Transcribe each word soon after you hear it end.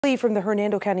From the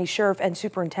Hernando County Sheriff and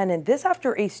Superintendent. This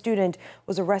after a student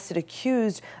was arrested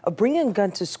accused of bringing a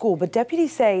gun to school, but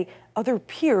deputies say other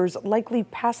peers likely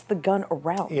passed the gun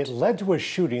around. It led to a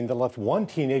shooting that left one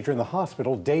teenager in the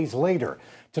hospital days later.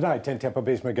 Tonight, 10 Tampa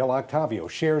Bay's Miguel Octavio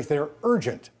shares their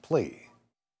urgent plea.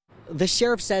 The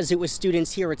sheriff says it was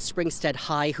students here at Springstead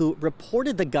High who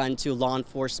reported the gun to law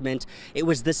enforcement. It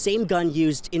was the same gun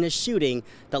used in a shooting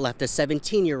that left a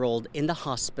 17-year-old in the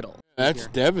hospital. That's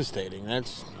devastating.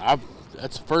 That's a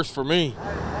first for me.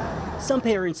 Some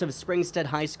parents of Springstead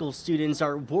High School students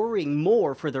are worrying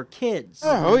more for their kids.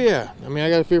 Oh yeah. I mean, I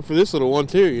got to fear for this little one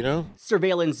too, you know.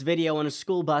 Surveillance video on a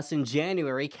school bus in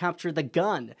January captured the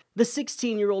gun. The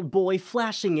 16-year-old boy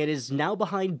flashing it is now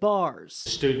behind bars.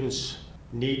 Students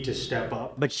need to step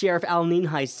up. But Sheriff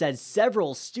Nienhuis said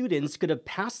several students could have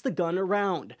passed the gun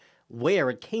around. Where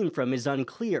it came from is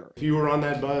unclear. If you were on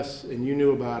that bus and you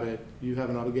knew about it, you have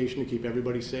an obligation to keep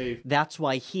everybody safe. That's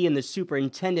why he and the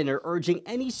superintendent are urging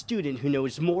any student who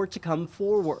knows more to come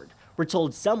forward. We're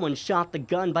told someone shot the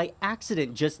gun by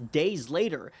accident just days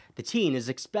later. The teen is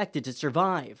expected to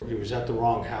survive. He was at the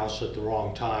wrong house at the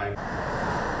wrong time.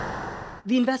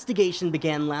 The investigation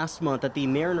began last month at the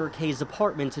Mariner Co's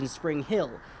apartment in Spring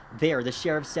Hill. There, the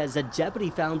sheriff says a deputy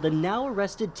found the now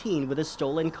arrested teen with a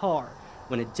stolen car.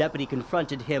 When a deputy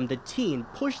confronted him, the teen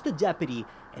pushed the deputy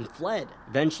and fled,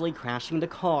 eventually crashing the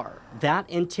car. That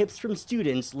and tips from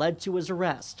students led to his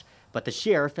arrest. But the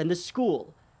sheriff and the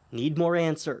school need more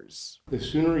answers. The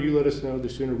sooner you let us know, the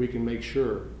sooner we can make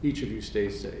sure each of you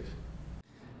stays safe.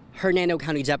 Hernando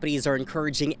County deputies are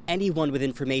encouraging anyone with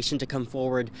information to come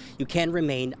forward. You can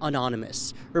remain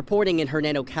anonymous. Reporting in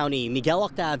Hernando County, Miguel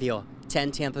Octavio,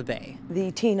 10 Tampa Bay.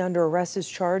 The teen under arrest is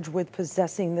charged with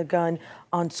possessing the gun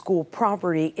on school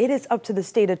property. It is up to the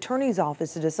state attorney's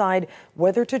office to decide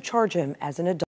whether to charge him as an adult.